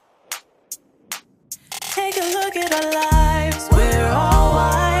a look at our lives. We're all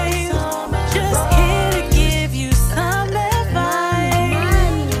wise. Just here to give you some advice.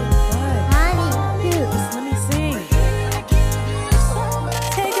 Let me sing.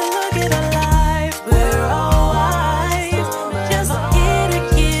 Take a look at our lives. We're all wise. Just here to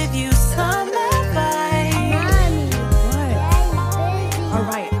give you some advice. All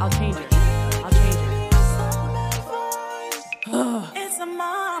right, I'll change it. It's a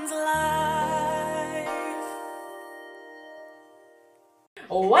mom's life.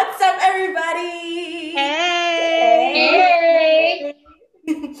 What's up, everybody? Hey.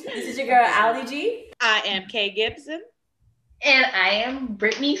 This is your girl, Ali G. I am Kay Gibson. And I am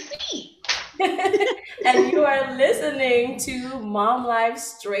Brittany C. And you are listening to Mom Life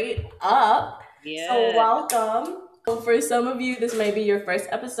Straight Up. Yeah. So welcome. For some of you, this may be your first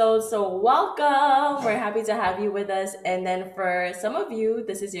episode, so welcome. We're happy to have you with us. And then for some of you,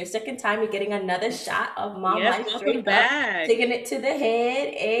 this is your second time you're getting another shot of Mom Life Straight back. Up. Taking it to the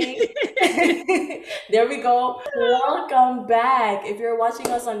head, eh? There we go. Welcome back. If you're watching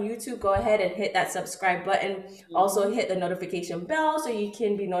us on YouTube, go ahead and hit that subscribe button. Also hit the notification bell so you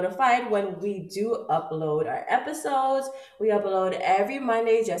can be notified when we do upload our episodes. We upload every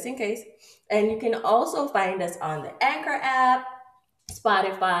Monday just in case. And you can also find us on the Anchor app,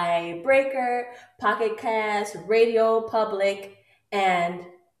 Spotify, Breaker, Pocket Cast, Radio Public, and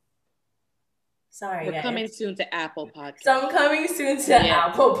we're coming soon to Apple Podcasts. Some coming soon to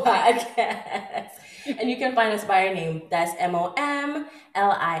Apple Podcasts. And you can find us by our name. That's MOMLIFESTR,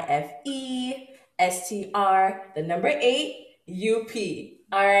 the number 8, UP.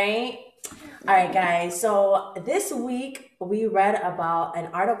 All right? All right, guys. So this week we read about an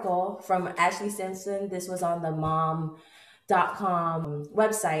article from Ashley Simpson. This was on the mom.com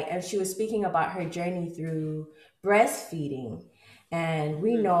website, and she was speaking about her journey through breastfeeding. And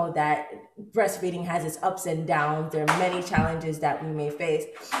we know that breastfeeding has its ups and downs. There are many challenges that we may face.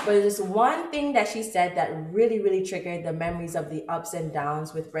 But there's one thing that she said that really, really triggered the memories of the ups and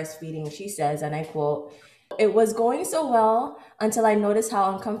downs with breastfeeding. She says, and I quote, "It was going so well until I noticed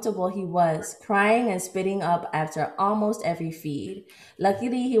how uncomfortable he was, crying and spitting up after almost every feed.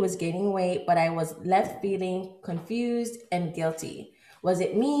 Luckily, he was gaining weight, but I was left feeling confused and guilty. Was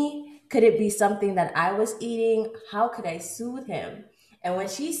it me? Could it be something that I was eating? How could I soothe him?" And when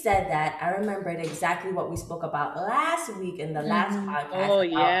she said that, I remembered exactly what we spoke about last week in the last podcast. Oh,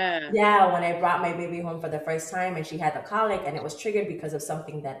 yeah. Yeah, when I brought my baby home for the first time and she had the colic and it was triggered because of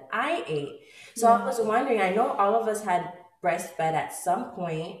something that I ate. So I was wondering, I know all of us had breastfed at some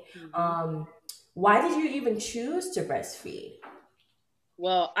point. Why did you even choose to breastfeed?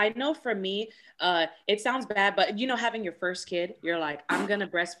 Well, I know for me, it sounds bad, but having your first kid, you're like, I'm going to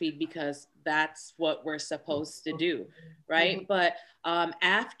breastfeed because that's what we're supposed to do, right? But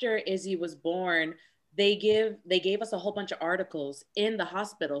after Izzy was born, they gave us a whole bunch of articles in the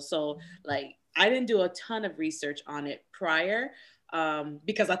hospital. So like, I didn't do a ton of research on it prior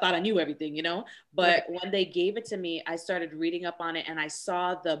because I thought I knew everything, but when they gave it to me, I started reading up on it and I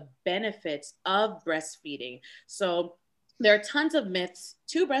saw the benefits of breastfeeding. So there are tons of myths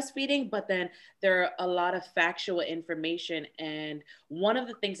to breastfeeding, but then there are a lot of factual information. And one of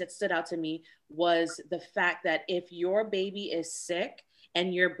the things that stood out to me was the fact that if your baby is sick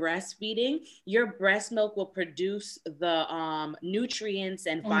and you're breastfeeding, your breast milk will produce the nutrients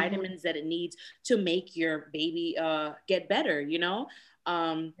and vitamins that it needs to make your baby get better,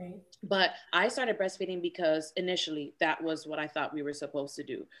 But I started breastfeeding because initially that was what I thought we were supposed to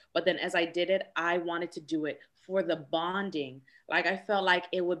do. But then as I did it, I wanted to do it for the bonding. Like I felt like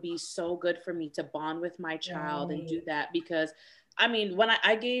it would be so good for me to bond with my child and do that because I mean, when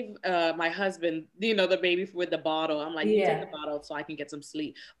I gave my husband, the baby with the bottle, I'm like, you take the bottle so I can get some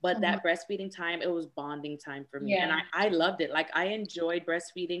sleep. But that breastfeeding time, it was bonding time for me. And I loved it. Like I enjoyed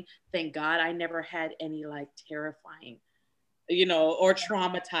breastfeeding. Thank God I never had any like terrifying or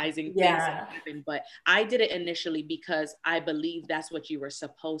traumatizing things that happened. But I did it initially because I believe that's what you were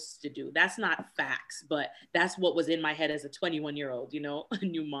supposed to do. That's not facts, but that's what was in my head as a 21-year-old, a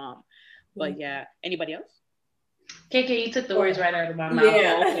new mom. But yeah, anybody else? KK, you took the words right out of my mouth.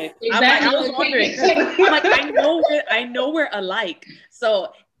 Yeah, okay. Exactly. I was wondering. I'm like, I know we're alike.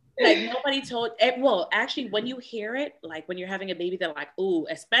 So like nobody told, well, actually, when you hear it, like when you're having a baby, they're like, ooh,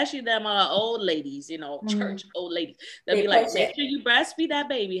 especially them old ladies, church old ladies. They'll be like, make sure you breastfeed that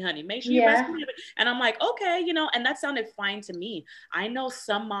baby, honey. Make sure you breastfeed that baby. And I'm like, okay, and that sounded fine to me. I know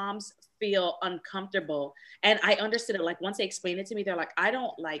some moms feel uncomfortable, and I understood it. Like once they explained it to me, they're like, I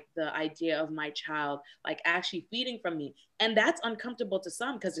don't like the idea of my child like actually feeding from me. And that's uncomfortable to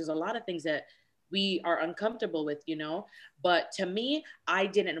some because there's a lot of things that we are uncomfortable with, you know. But to me, I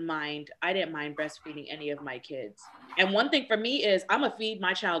didn't mind breastfeeding any of my kids. And one thing for me is I'm gonna feed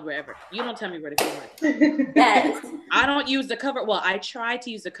my child wherever. You don't tell me where to feed my child. Yes. I don't use the cover. Well, I tried to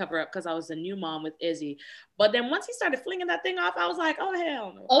use the cover up because I was a new mom with Izzy. But then once he started flinging that thing off, I was like, oh,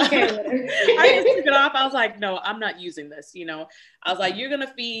 hell no. Okay. I just took it off. I was like, no, I'm not using this. You know, I was like, you're going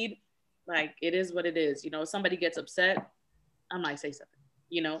to feed. Like, it is what it is. You know, if somebody gets upset, I might say something.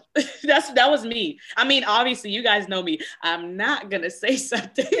 You know, that was me. I mean, obviously, you guys know me. I'm not going to say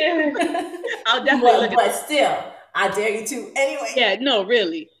something. I'll definitely look at But still, I dare you to anyway. Yeah, no,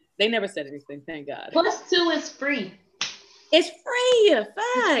 really. They never said anything, thank God. +2 is free. It's free.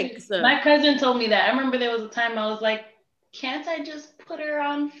 Thanks. My cousin told me that. I remember there was a time I was like, can't I just put her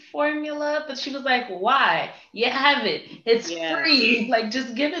on formula? But she was like, why? You have it. It's free. Like,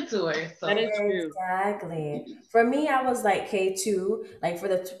 just give it to her. So that is true. Exactly. For me, I was like K2, like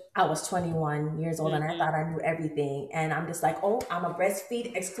I was 21 years old and I thought I knew everything. And I'm just like, oh, I'm a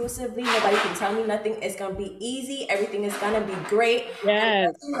breastfeed exclusively. Nobody can tell me nothing. It's going to be easy. Everything is going to be great.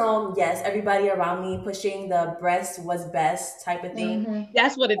 Yes. And, yes, everybody around me pushing the breast was best type of thing.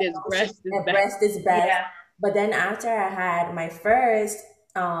 That's what it is. Breast is best. Breast is best. Yeah. But then after I had my first,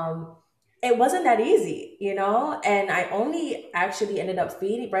 it wasn't that easy, you know? And I only actually ended up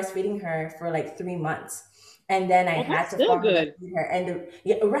breastfeeding her for like 3 months. And then I had to feed her. And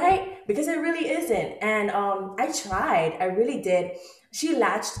right? Because it really isn't. And I tried. I really did. She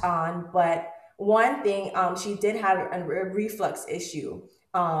latched on, but one thing, she did have a reflux issue.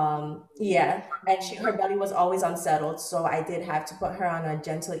 And her belly was always unsettled. So I did have to put her on a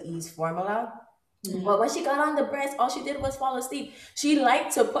Gentle Ease formula. But when she got on the breast, all she did was fall asleep. She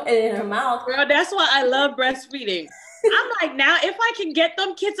liked to put it in her mouth. Girl, that's why I love breastfeeding. I'm like, now if I can get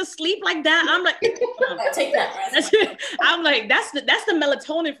them kids to sleep like that, I'm like, take that. I'm like, that's the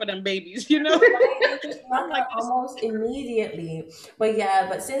melatonin for them babies, you know. I'm like almost immediately.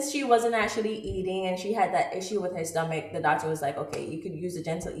 But since she wasn't actually eating and she had that issue with her stomach, the doctor was like, okay, you could use the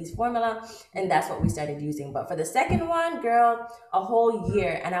Gentle Ease formula, and that's what we started using. But for the second one, girl, a whole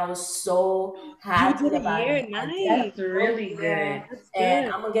year, and I was so happy about it. Nice. That's really good.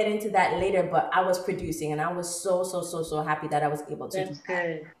 And I'm gonna get into that later, but I was producing, and I was so happy that I was able to do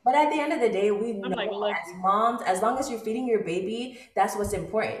that. But at the end of the day, we know as moms, as long as you're feeding your baby, that's what's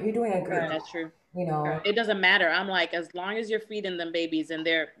important. You're doing a great job. That's true. You know, it doesn't matter. I'm like, as long as you're feeding them babies and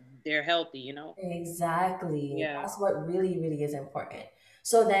they're healthy, you know. Exactly. Yeah. That's what really is important.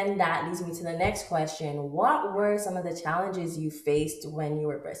 So then that leads me to the next question. What were some of the challenges you faced when you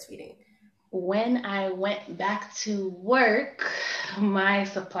were breastfeeding? When I went back to work, my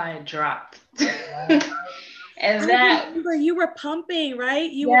supply dropped. And I remember you were pumping,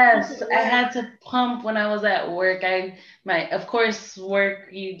 right? Yes, I had to pump when I was at work. Of course, work,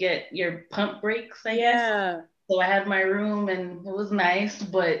 you get your pump breaks, I guess. So I had my room and it was nice,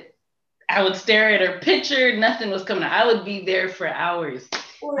 but I would stare at her picture, nothing was coming out. I would be there for hours.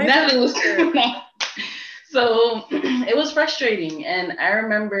 Nothing was coming out. So it was frustrating. And I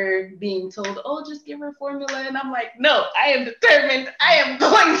remember being told, oh, just give her formula. And I'm like, no, I am determined. I am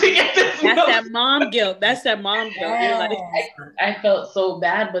going to get this. That's that mom guilt. That's that mom guilt. Like, I felt so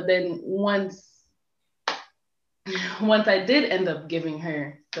bad. But then once I did end up giving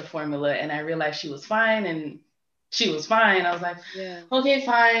her the formula and I realized she was fine and she was fine, I was like, okay,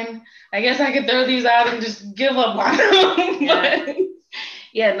 fine. I guess I could throw these out and just give up on them.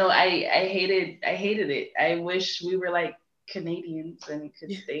 But I hated it. I wish we were like Canadians and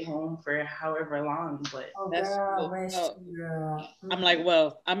could stay home for however long, but I'm like,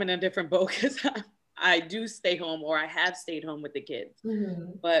 well, I'm in a different boat because I do stay home, or I have stayed home with the kids.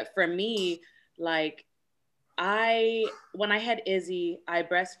 But for me, like, when I had Izzy, I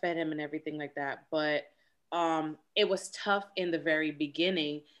breastfed him and everything like that, but it was tough in the very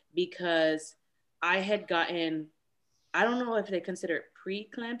beginning because I had gotten, I don't know if they consider it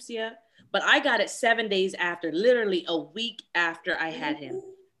preeclampsia, but I got it 7 days after, literally a week after I had him,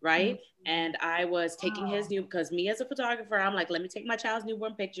 right? And I was taking his because me as a photographer, I'm like, let me take my child's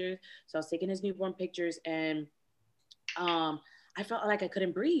newborn pictures. So I was taking his newborn pictures and I felt like I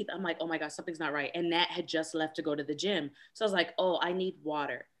couldn't breathe. I'm like, oh my God, something's not right. And Nat had just left to go to the gym. So I was like, oh, I need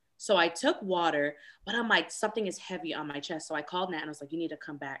water. So I took water, but I'm like, something is heavy on my chest. So I called Nat and I was like, you need to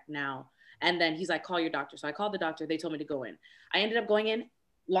come back now. And then he's like, call your doctor. So I called the doctor. They told me to go in. I ended up going in.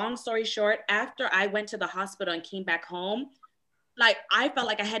 Long story short, after I went to the hospital and came back home, like I felt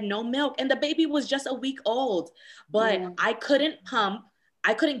like I had no milk and the baby was just a week old, but I couldn't pump.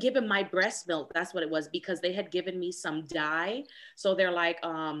 I couldn't give him my breast milk. That's what it was, because they had given me some dye. So they're like,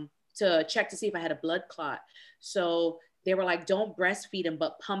 to check to see if I had a blood clot. So they were like, don't breastfeed him,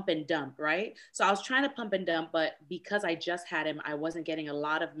 but pump and dump, right? So I was trying to pump and dump, but because I just had him, I wasn't getting a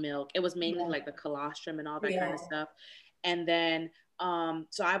lot of milk. It was mainly like the colostrum and all that kind of stuff. And then,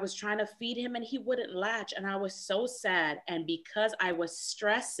 so I was trying to feed him and he wouldn't latch. And I was so sad. And because I was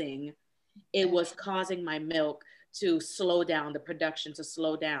stressing, it was causing my milk to slow down, the production to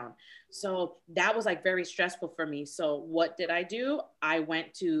slow down. So that was like very stressful for me. So what did I do? I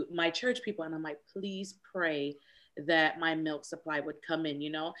went to my church people and I'm like, please pray that my milk supply would come in, you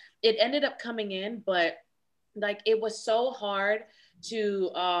know. It ended up coming in, but like it was so hard to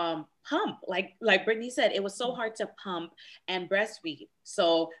pump, like Brittany said, it was so hard to pump and breastfeed.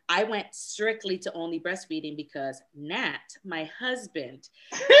 So I went strictly to only breastfeeding because Nat, my husband,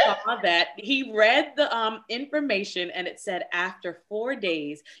 saw that. He read the information and it said after 4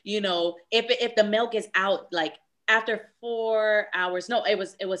 days, you know, if the milk is out, like after 4 hours, no, it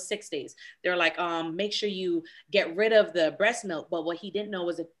was 6 days. They're like, make sure you get rid of the breast milk. But what he didn't know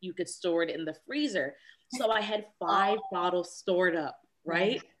was if you could store it in the freezer. So I had 5 bottles stored up,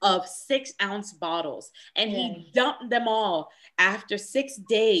 right? Of 6-ounce bottles. And he dumped them all after 6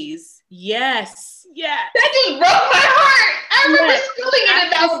 days. Yes. That just broke my heart. I remember feeling it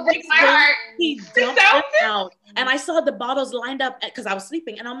and that would break my heart. He dumped them out. And I saw the bottles lined up because I was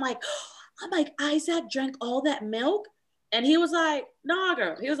sleeping. And I'm like, Isaac drank all that milk? And he was like, no,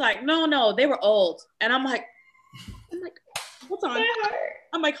 girl. He was like, no, they were old. And I'm like, hold on.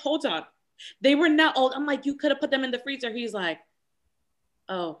 I'm like, hold on. They were not old. I'm like, you could have put them in the freezer. He's like,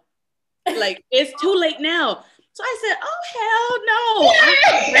 oh, like it's too late now. So I said, oh, hell no.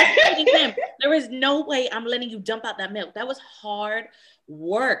 I'm breastfeeding him. There is no way I'm letting you dump out that milk. That was hard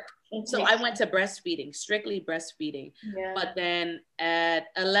work. So I went to breastfeeding, strictly breastfeeding. But then at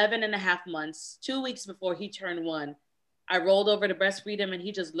 11 and a half months, 2 weeks before he turned 1, I rolled over to breastfeed him and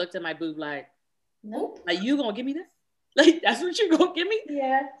he just looked at my boob like, nope. Like, you gonna give me that? Like, that's what you gonna give me?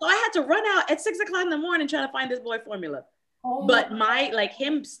 Yeah. So I had to run out at 6 o'clock in the morning trying to find this boy formula. But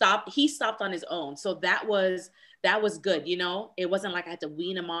he stopped on his own. So that was good, you know? It wasn't like I had to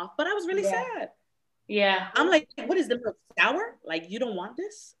wean him off, but I was really sad. Yeah. I'm like, what is the milk, sour? Like, you don't want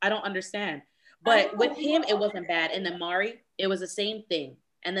this? I don't understand. But with him, it wasn't bad. And then Mari, it was the same thing.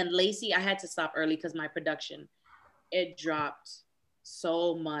 And then Lacey, I had to stop early because my production, it dropped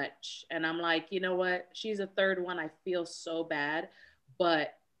so much. And I'm like, you know what? She's a third one. I feel so bad,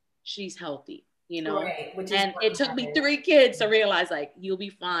 but she's healthy, you know? Right, and it took me 3 kids to realize, like, you'll be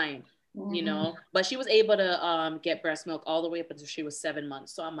fine. You know, but she was able to get breast milk all the way up until she was 7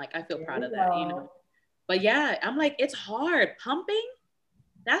 months. So I'm like, I feel proud of that, you know. But yeah, I'm like, it's hard. Pumping,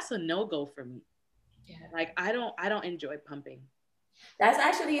 that's a no-go for me. Yeah. Like, I don't enjoy pumping. That's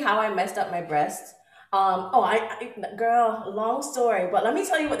actually how I messed up my breast. Girl, long story, but let me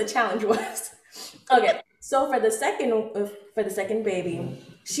tell you what the challenge was. Okay, so for the second baby,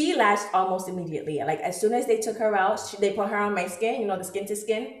 she latched almost immediately. Like, as soon as they took her out, they put her on my skin, you know, the skin to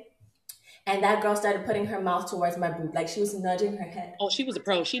skin. And that girl started putting her mouth towards my boob. Like, she was nudging her head. Oh, she was a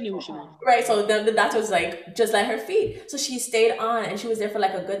pro. She knew what she wanted. Right. So the doctor was like, just let her feed. So she stayed on and she was there for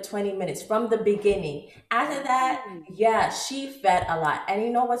like a good 20 minutes from the beginning. After that, she fed a lot. And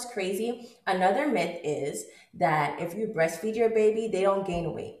you know what's crazy? Another myth is that if you breastfeed your baby, they don't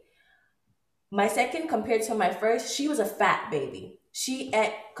gain weight. My second, compared to my first, she was a fat baby. She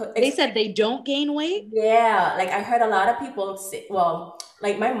ate. They said they don't gain weight? Yeah. Like, I heard a lot of people say, well,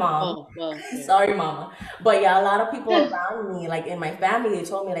 like my mom, sorry mama, but yeah, a lot of people around me, like in my family, they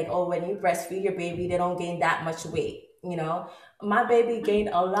told me like, oh, when you breastfeed your baby, they don't gain that much weight, you know. My baby gained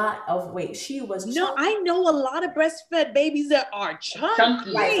a lot of weight. She was chunky. I know a lot of breastfed babies that are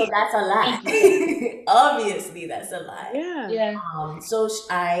chunky. Right, so that's a lie. Obviously, that's a lie. Yeah. So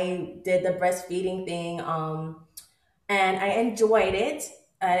I did the breastfeeding thing, and I enjoyed it.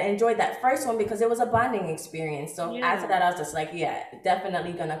 I enjoyed that first one because it was a bonding experience. So after that, I was just like, yeah,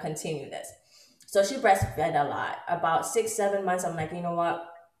 definitely gonna continue this. So she breastfed a lot. About 6-7 months, I'm like, you know what?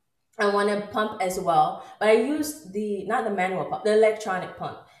 I want to pump as well. But I used not the manual pump, the electronic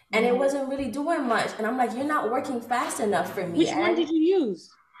pump. And it wasn't really doing much. And I'm like, you're not working fast enough for me. Which one did you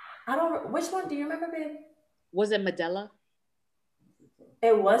use? Which one? Do you remember, babe? Was it Medela?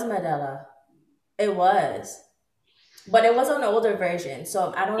 It was Medela. It was. But it was an older version.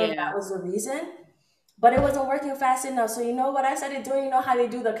 So I don't know if that was the reason. But it wasn't working fast enough. So you know what I started doing? You know how they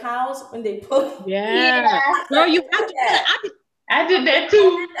do the cows when they pull? Yeah. Girl, you got to I did that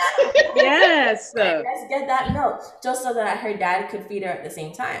too. Yes. Let's get that milk. Just so that her dad could feed her at the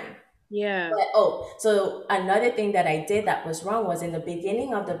same time. Yeah. But, so another thing that I did that was wrong was in the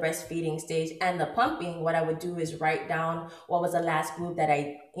beginning of the breastfeeding stage and the pumping, what I would do is write down what was the last group that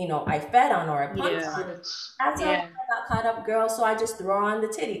I fed on or I pumped on. After I got caught up, girl, so I just throw on the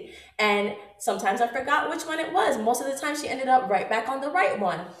titty. And sometimes I forgot which one it was. Most of the time, she ended up right back on the right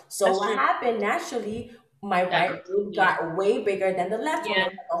one. So That's what true. happened naturally, my right boob got way bigger than the left one,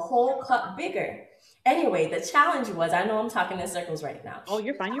 like a whole cup bigger. Anyway, the challenge was, I know I'm talking in circles right now. Oh,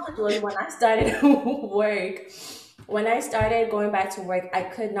 you're fine. The challenge was when I started work, when I started going back to work, I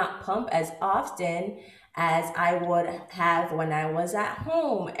could not pump as often as I would have when I was at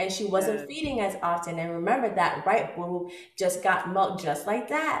home. And she wasn't feeding as often. And remember, that right boob just got milk just like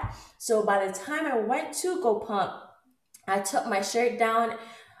that. So by the time I went to go pump, I took my shirt down.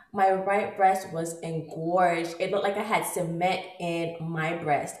 My right breast was engorged. It looked like I had cement in my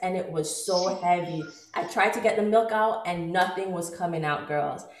breast and it was so heavy. I tried to get the milk out and nothing was coming out,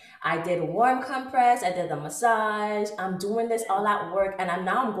 girls. I did a warm compress, I did the massage. I'm doing this all at work and I'm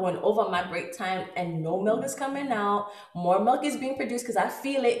going over my break time and no milk is coming out. More milk is being produced because I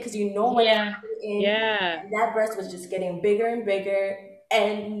feel it, because you know when it's in, and that breast was just getting bigger and bigger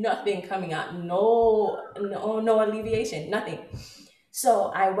and nothing coming out. No alleviation, nothing.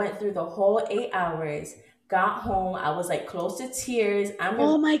 So I went through the whole 8 hours, got home. I was like close to tears.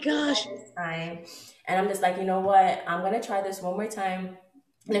 Oh my gosh. This time. And I'm just like, you know what? I'm going to try this one more time.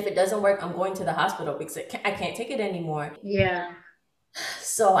 And if it doesn't work, I'm going to the hospital because I can't take it anymore. Yeah.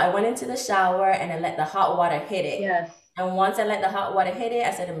 So I went into the shower and I let the hot water hit it. Yes. And once I let the hot water hit it,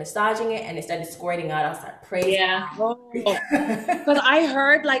 I started massaging it and it started squirting out. I was like, praise God. Because I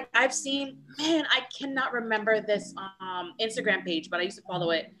heard, like, I've seen, man, I cannot remember this Instagram page, but I used to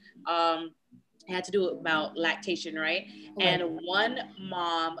follow it. It had to do about lactation, right? And one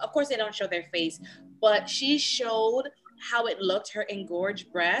mom, of course they don't show their face, but she showed how it looked, her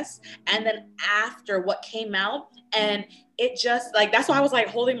engorged breast, and then after what came out, and it just, like, that's why I was like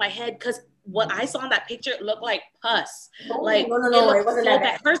holding my head, because what I saw in that picture, it looked like pus. Like, it wasn't so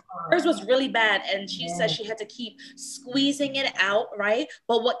bad. Hers was really bad, and she said she had to keep squeezing it out, right?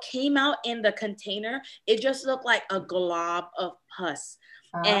 But what came out in the container, it just looked like a glob of pus.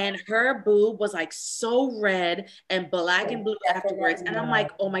 And her boob was like so red and black and blue afterwards. And I'm like,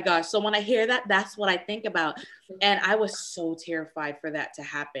 oh my gosh. So when I hear that, that's what I think about. And I was so terrified for that to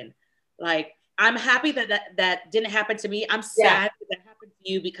happen. Like, I'm happy that didn't happen to me. I'm sad that happened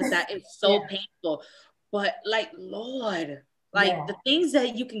to you, because that is so painful. But like, Lord, like the things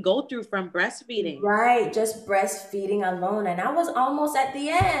that you can go through from breastfeeding. Right, just breastfeeding alone. And I was almost at the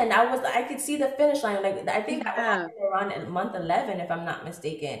end. I could see the finish line. Like, I think that happened around month 11, if I'm not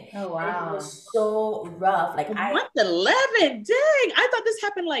mistaken. Oh, wow. And it was so rough. Like, month 11, dang. I thought this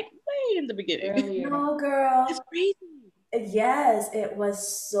happened like way in the beginning. No, girl. It's crazy. Yes, it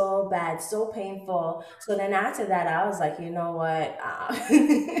was so bad, so painful. So then after that, I was like, you know what?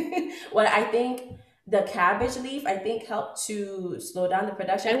 What I think the cabbage leaf, I think, helped to slow down the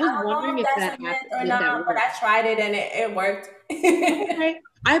production. I was wondering if that happened or not, but I tried it and it worked. Okay.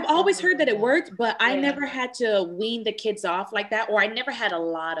 I've always heard that it worked, but I never had to wean the kids off like that, or I never had a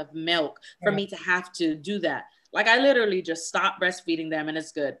lot of milk for me to have to do that. Like, I literally just stopped breastfeeding them and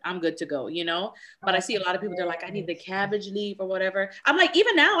it's good. I'm good to go, you know? But I see a lot of people, they're like, I need the cabbage leaf or whatever. I'm like,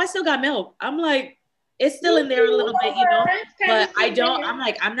 even now, I still got milk. I'm like, it's still in there a little bit, you know? But I'm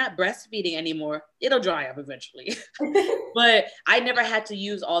like, I'm not breastfeeding anymore. It'll dry up eventually. But I never had to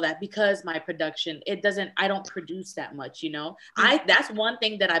use all that because my production, I don't produce that much, you know? That's one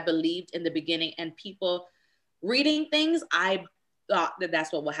thing that I believed in the beginning, and people reading things, I thought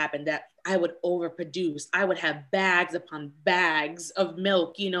that's what would happen, that I would overproduce. I would have bags upon bags of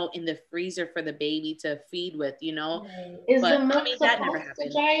milk, you know, in the freezer for the baby to feed with, you know. Is the milk supposed to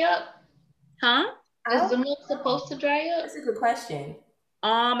dry up? Huh? Is the milk supposed to dry up? That's a good question.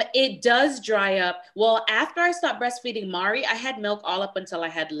 It does dry up. Well, after I stopped breastfeeding Mari, I had milk all up until I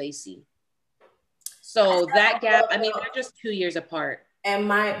had Lacey. So that gap, I mean, they're just 2 years apart. And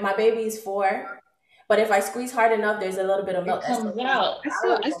my baby's 4. But if I squeeze hard enough, there's a little bit of milk that comes out.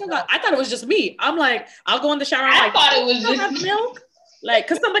 I thought it was just me. I'm like, I'll go in the shower. I thought it was just milk. Like,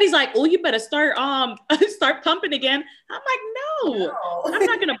 cause somebody's like, oh, you better start pumping again. I'm like, no, I'm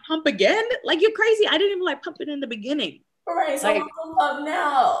not gonna pump again. Like, you're crazy. I didn't even like pumping in the beginning. Right. So like, I'm pump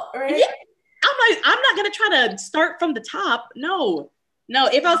now. Right. Yeah. I'm like, I'm not gonna try to start from the top. No.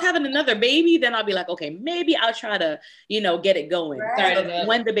 If I was having another baby, then I'll be like, okay, maybe I'll try to, you know, get it going. Right.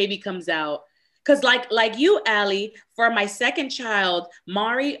 When the baby comes out. Cause like you, Allie, for my second child,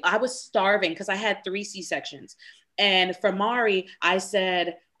 Mari, I was starving because I had 3 C-sections. And for Mari, I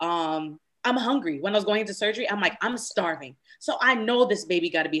said, I'm hungry. When I was going into surgery, I'm like, I'm starving. So I know this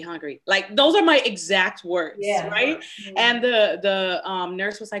baby got to be hungry. Like, those are my exact words, right? Mm-hmm. And the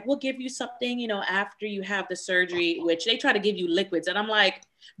nurse was like, we'll give you something, you know, after you have the surgery, which they try to give you liquids. And I'm like,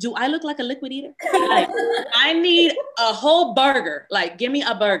 Do I look like a liquid eater? Like, I need a whole burger. Like, give me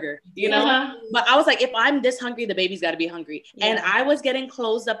a burger, you know? But I was like, if I'm this hungry, the baby's got to be hungry. And I was getting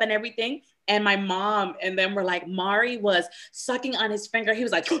closed up and everything. And my mom and them were like, Mari was sucking on his finger. He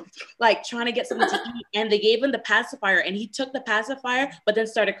was like trying to get something to eat. And they gave him the pacifier and he took the pacifier, but then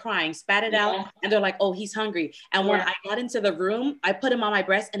started crying, spat it out. And they're like, oh, he's hungry. And when I got into the room, I put him on my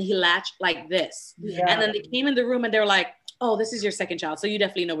breast and he latched like this. And then they came in the room and they were like, oh, this is your second child. So you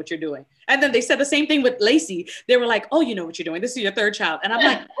definitely know what you're doing. And then they said the same thing with Lacey. They were like, oh, you know what you're doing. This is your third child. And I'm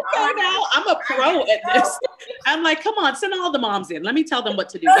like, okay, now I'm a pro at this. I'm like, come on, send all the moms in. Let me tell them what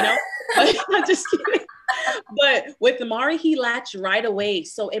to do, you know? But I'm just kidding. But with Mari, he latched right away.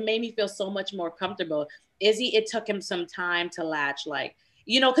 So it made me feel so much more comfortable. Izzy, it took him some time to latch, like,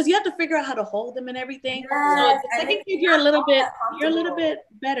 you know, because you have to figure out how to hold them and everything. So I think you're a little bit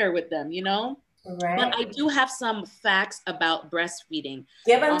better with them, you know? Right. But I do have some facts about breastfeeding.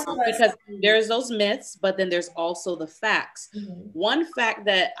 Give them to us. Because there's those myths, but then there's also the facts. One fact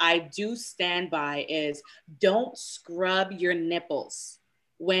that I do stand by is don't scrub your nipples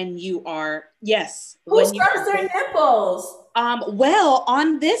when you are, Who scrubs their nipples? Well,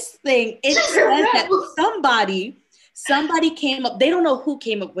 on this thing, it says that somebody came up, they don't know who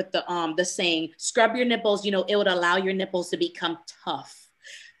came up with the saying, scrub your nipples, you know, it would allow your nipples to become tough.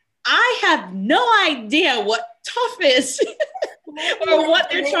 I have no idea what tough is or what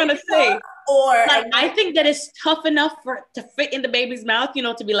they're trying to say. Or like, I think that it's tough enough to fit in the baby's mouth, you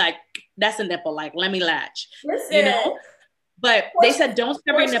know, to be like, that's a nipple, like, let me latch, you know? But they said, don't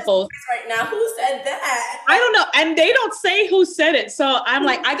scrub your nipples. Right now, who said that? I don't know. And they don't say who said it. So I'm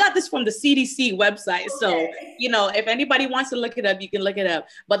like, I got this from the CDC website. So, you know, if anybody wants to look it up, you can look it up.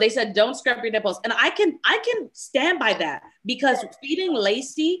 But they said, don't scrub your nipples. And I can stand by that because feeding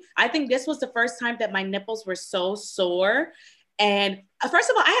Lacey, I think this was the first time that my nipples were so sore. And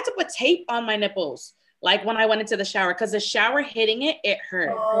first of all, I had to put tape on my nipples. Like when I went into the shower, because the shower hitting it hurt.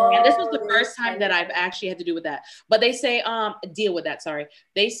 And this was the first time that I've actually had to do with that. But they say, deal with that, sorry.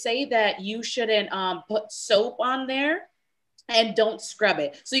 They say that you shouldn't put soap on there and don't scrub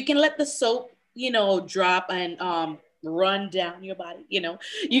it. So you can let the soap, you know, drop and run down your body, you know.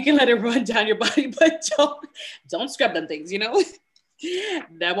 You can let it run down your body, but don't scrub them things, you know.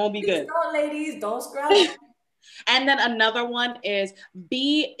 That won't be good. Don't, ladies, don't scrub. And then another one is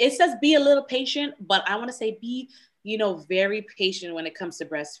it says be a little patient, but I want to say be, you know, very patient when it comes to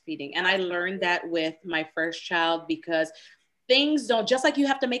breastfeeding. And I learned that with my first child because things don't, just like you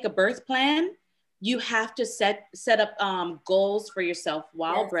have to make a birth plan, you have to set up goals for yourself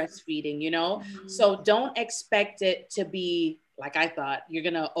while breastfeeding, you know? So don't expect it to be like I thought, you're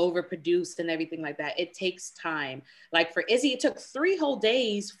going to overproduce and everything like that. It takes time. Like for Izzy, it took 3 whole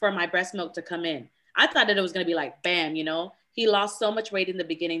days for my breast milk to come in. I thought that it was going to be like, bam, you know, he lost so much weight in the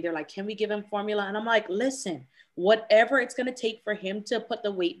beginning. They're like, can we give him formula? And I'm like, listen, whatever it's going to take for him to put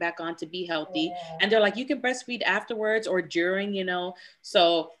the weight back on to be healthy. And they're like, you can breastfeed afterwards or during, you know?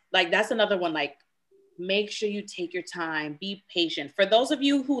 So like, that's another one, like, make sure you take your time, be patient. For those of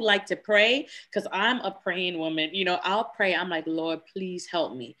you who like to pray, because I'm a praying woman, you know, I'll pray. I'm like, Lord, please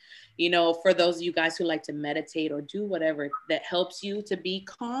help me. You know, for those of you guys who like to meditate or do whatever that helps you to be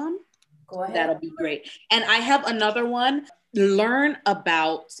calm, that'll be great. And I have another one, learn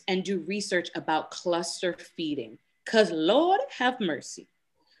about and do research about cluster feeding, because Lord have mercy.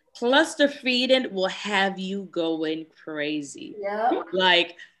 Cluster feeding will have you going crazy.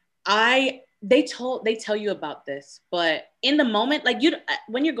 Like they tell you about this, but in the moment, like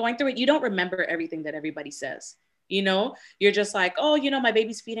when you're going through it, you don't remember everything that everybody says. You know, you're just like, oh, you know, my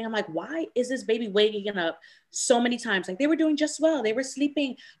baby's feeding. I'm like, why is this baby waking up so many times? Like they were doing just well. They were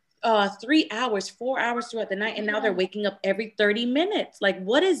sleeping 3 hours, 4 hours throughout the night. And now they're waking up every 30 minutes. Like,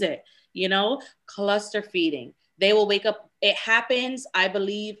 what is it? You know, cluster feeding. They will wake up. It happens, I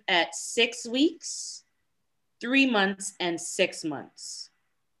believe, at 6 weeks, 3 months, and 6 months.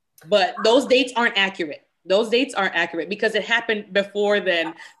 But those dates aren't accurate. Those dates aren't accurate because it happened before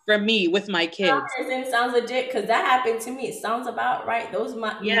then for me with my kids. It sounds legit because that happened to me. It sounds about right. Those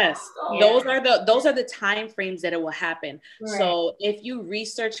are the time frames that it will happen. Right. So if you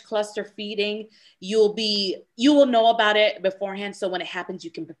research cluster feeding, you will know about it beforehand. So when it happens, you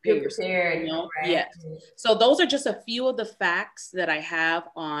can prepare yourself. You know? Right. Yes. So those are just a few of the facts that I have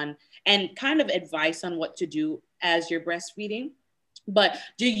on and kind of advice on what to do as you're breastfeeding. But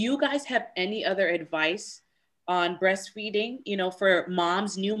do you guys have any other advice on breastfeeding, you know, for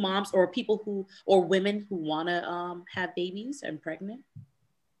moms, new moms, or people or women who want to have babies and pregnant?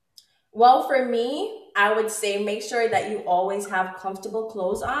 Well, for me, I would say make sure that you always have comfortable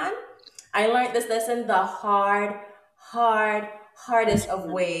clothes on. I learned this lesson the hard hardest of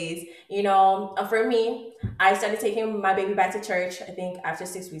ways. You know, for me, I started taking my baby back to church, I think after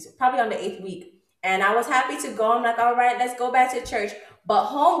 6 weeks, probably on the eighth week. And I was happy to go. I'm like, all right, let's go back to church. But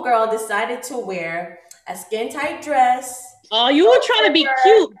homegirl decided to wear a skin tight dress. Oh, you were trying to be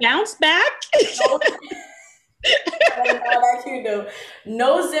cute. Bounce back. No, that you do.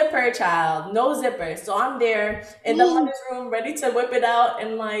 No zipper, child. No zipper. So I'm there in the mother's room, ready to whip it out,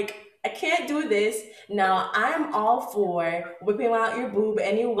 and like, I can't do this. Now I'm all for whipping out your boob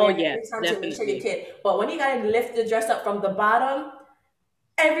anywhere. Oh yes, to make sure definitely. your kid. But when you gotta lift the dress up from the bottom,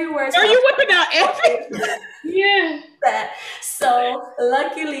 everywhere. Are you whipping out everything? Yeah. That. So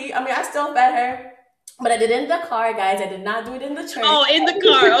luckily, I mean, I still fed her, but I did it in the car, guys. I did not do it in the church. Oh, in the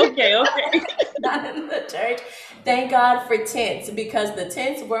car. Okay, okay. Not in the church. Thank God for tents, because the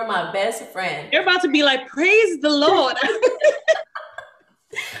tents were my best friend. You're about to be like, praise the Lord.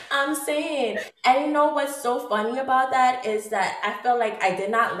 I'm saying, and you know what's so funny about that is that I feel like I did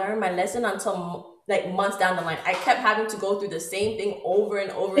not learn my lesson until like months down the line. I kept having to go through the same thing over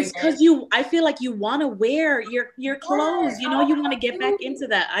and over It's again. because I feel like you want to wear your clothes. You know, you want to get back into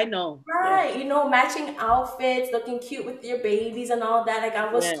that. I know. Right, you know, matching outfits, looking cute with your babies and all that. Like,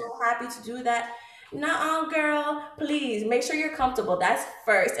 I was Yes. so happy to do that. Nuh-uh, girl, please make sure you're comfortable. That's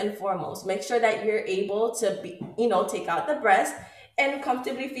first and foremost. Make sure that you're able to be, you know, take out the breast and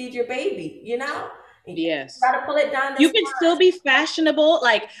comfortably feed your baby, you know? Yes. You gotta pull it down. You can still be fashionable.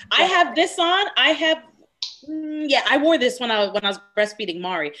 Like, I have this on. I have yeah, I wore this when I was breastfeeding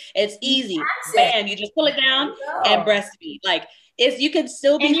Mari. It's easy. Bam, you just pull it down and breastfeed. Like, you can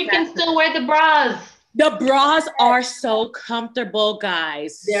still be, and you can still wear the bras. The bras are so comfortable,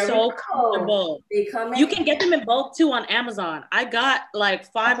 guys. There So we go. comfortable. They come in. You can get them in bulk too on Amazon. I got like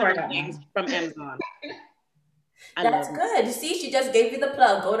 500 things from Amazon. That's good. You see, she just gave you the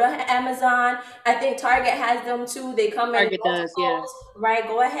plug. Go to Amazon. I think Target has them too. They come in Target does, yeah. right?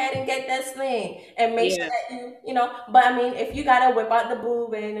 Go ahead and get that sling and make sure that you know. But I mean, if you gotta whip out the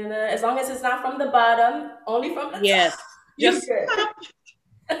boob and as long as it's not from the bottom, only from the top. Just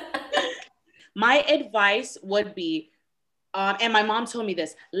my advice would be, and my mom told me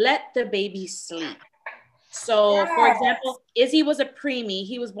this: let the baby sleep. So, for example, Izzy was a preemie.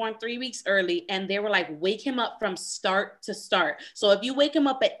 He was born 3 weeks early, and they were like, wake him up from start to start. So if you wake him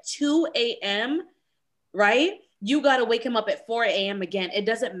up at 2 a.m., right, you got to wake him up at 4 a.m. again. It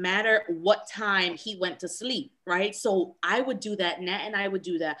doesn't matter what time he went to sleep, right? So I would do that, Nat and I would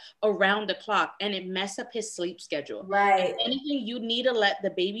do that around the clock, and it messed up his sleep schedule. Right. If anything, you need to let the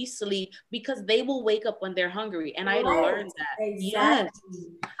baby sleep because they will wake up when they're hungry. And I learned that. Exactly. Yes.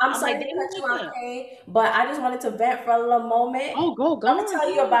 I'm sorry to cut you off, Kay, but I just wanted to vent for a little moment. Oh, go. I'm going to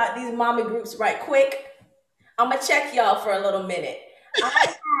tell you about these mommy groups right quick. I'm going to check y'all for a little minute.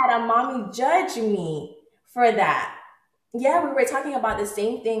 I had a mommy judge me for that. Yeah, we were talking about the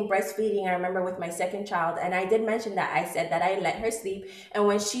same thing, breastfeeding. I remember with my second child, and I did mention that I said that I let her sleep, and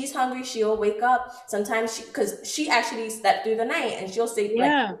when she's hungry, she'll wake up. Sometimes because she actually slept through the night, and she'll sleep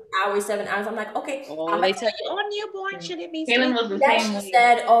like 7 hours. I'm like, okay. They tell you, newborn shouldn't be sleeping. Was the same. She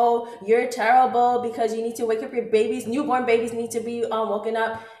said, oh, you're terrible because you need to wake up your babies. Newborn babies need to be woken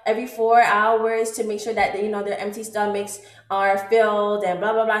up every 4 hours to make sure that their empty stomachs are filled and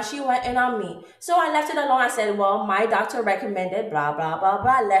blah blah blah. She went in on me, so I left it alone. I said, well, my doctor recommended blah blah blah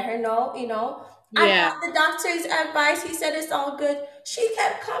blah. Let her know, I got the doctor's advice. He said it's all good. She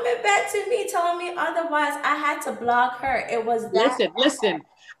kept coming back to me, telling me otherwise. I had to block her. It was that. Listen.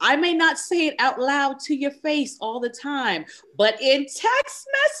 I may not say it out loud to your face all the time, but in text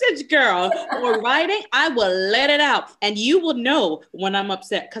message, girl, or writing, I will let it out. And you will know when I'm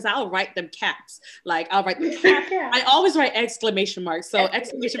upset because I'll write them caps. Like I'll write the cap. I always write exclamation marks. So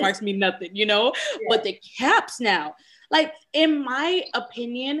exclamation marks mean nothing, but the caps now, like in my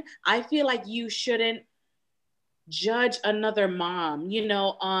opinion, I feel like you shouldn't judge another mom,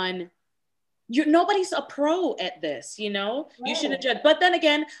 on nobody's a pro at this, You shouldn't judge. But then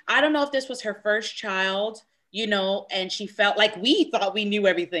again, I don't know if this was her first child, and she felt like we thought we knew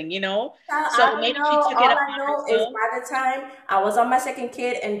everything, So maybe she took it upon herself. Is by the time I was on my second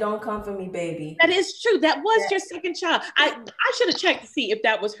kid, and don't come for me, baby. That is true. That was your second child. I should have checked to see if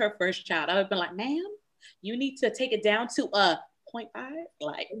that was her first child. I would have been like, ma'am, you need to take it down to 0.5,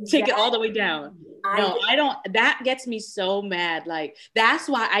 like take it all the way down. No, I don't. That gets me so mad. Like that's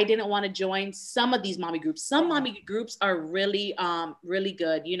why I didn't want to join some of these mommy groups. Some mommy groups are really, really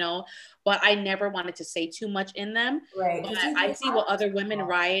good, but I never wanted to say too much in them. Right. But I see what other women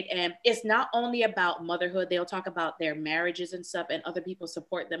write, and it's not only about motherhood. They'll talk about their marriages and stuff, and other people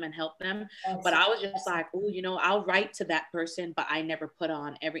support them and help them. But I was just like, oh, I'll write to that person, but I never put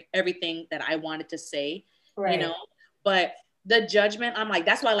on everything that I wanted to say, But the judgment, I'm like,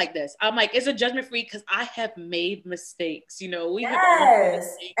 that's why I like this. I'm like, it's a judgment free because I have made mistakes. You know, we have all made Yes.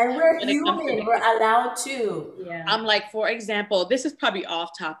 mistakes And we're when it comes to human. We're allowed to. Yeah. I'm like, for example, this is probably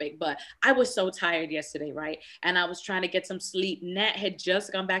off topic, but I was so tired yesterday, right? And I was trying to get some sleep. Nat had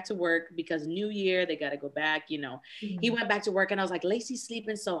just gone back to work because New Year, they got to go back, you know. He went back to work and I was like, Lacey's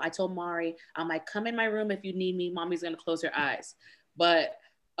sleeping. So I told Mari, I'm like, come in my room if you need me. Mommy's going to close her eyes. But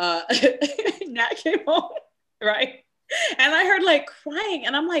Nat came home, right? And I heard like crying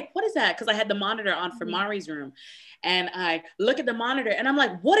and I'm like, what is that? Because I had the monitor on for Mari's room. And I look at the monitor and I'm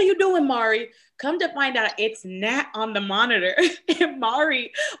like, what are you doing, Mari? Come to find out it's Nat on the monitor. And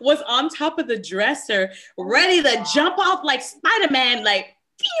Mari was on top of the dresser, ready to jump off like Spider-Man, like,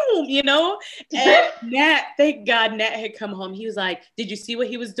 you know? And Nat, thank God Nat had come home. He was like, did you see what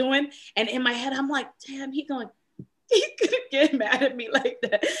he was doing? And in my head, I'm like, damn, he couldn't get mad at me like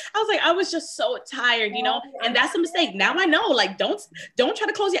that. I was like, I was just so tired, you know, and that's a mistake. Now I know, like, don't try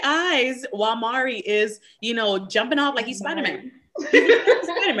to close your eyes while Mari is, you know, jumping off like he's Spider-Man. He's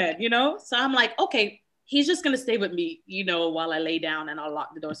Spider-Man, you know? So I'm like, okay, he's just gonna stay with me, you know, while I lay down and I'll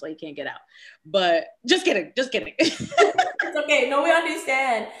lock the door so he can't get out. But just kidding. It's okay. No, we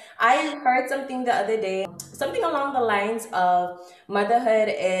understand. I heard something the other day, something along the lines of motherhood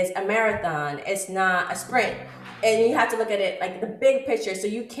is a marathon. It's not a sprint. And you have to look at it like the big picture. So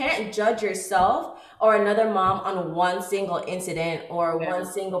you can't judge yourself or another mom on one single incident or one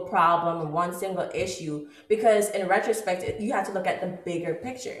single problem or one single issue, because in retrospect, you have to look at the bigger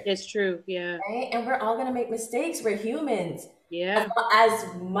picture. It's true. Yeah. Right? And we're all going to make mistakes. We're humans. Yeah. As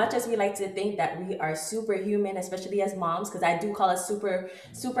much as we like to think that we are superhuman, especially as moms, because I do call us super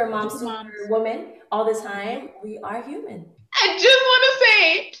mom, super woman all the time, we are human. I just want to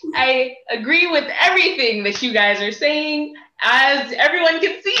say, I agree with everything that you guys are saying. As everyone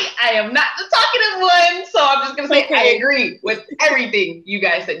can see, I am not the talkative one, so I'm just gonna say I agree with everything you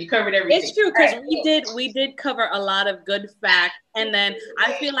guys said. You covered everything. It's true, because we did cover a lot of good facts, and then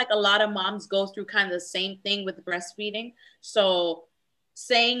I feel like a lot of moms go through kind of the same thing with breastfeeding. So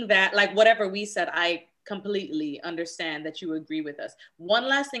saying that, like whatever we said, I completely understand that you agree with us. One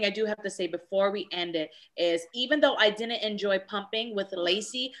last thing I do have to say before we end it is, even though I didn't enjoy pumping with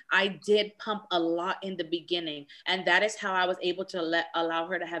Lacey, I did pump a lot in the beginning. And that is how I was able to allow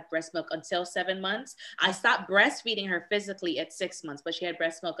her to have breast milk until 7 months. I stopped breastfeeding her physically at 6 months, but she had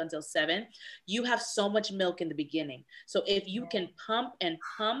breast milk until 7. You have so much milk in the beginning. So if you can pump in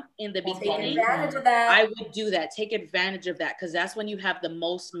the beginning, take advantage of that. I would do that. Take advantage of that, because that's when you have the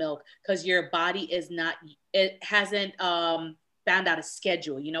most milk, because your body hasn't found out a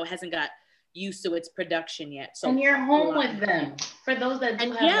schedule, you know, it hasn't got used to its production yet. So and you're home with them, for those that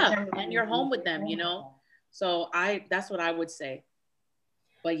do and you're home with them, you know. So that's what I would say.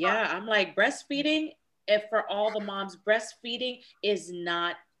 But yeah, I'm like, breastfeeding, if for all the moms, breastfeeding is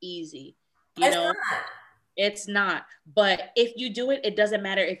not easy, you know. It's not. But if you do it, it doesn't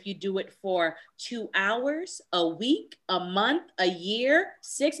matter if you do it for 2 hours, a week, a month, a year,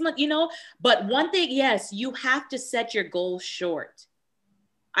 6 months, you know. But one thing, yes, you have to set your goals short.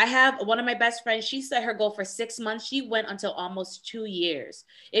 I have one of my best friends, she set her goal for 6 months. She went until almost 2 years.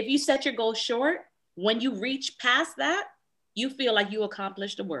 If you set your goal short, when you reach past that, you feel like you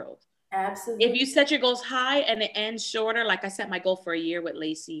accomplished the world. Absolutely. If you set your goals high and it ends shorter, like I set my goal for a year with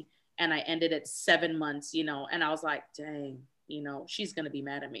Lacey, and I ended at 7 months, you know, and I was like, dang, you know, she's going to be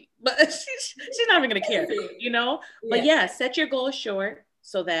mad at me, but she's not even going to care, you know. But yeah, set your goals short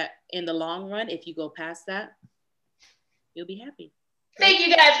so that in the long run, if you go past that, you'll be happy. Thank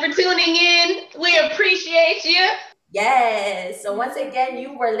you guys for tuning in. We appreciate you. Yes. So once again,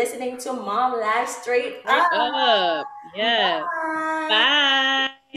 you were listening to Mom Life Straight Up. Yes. Bye.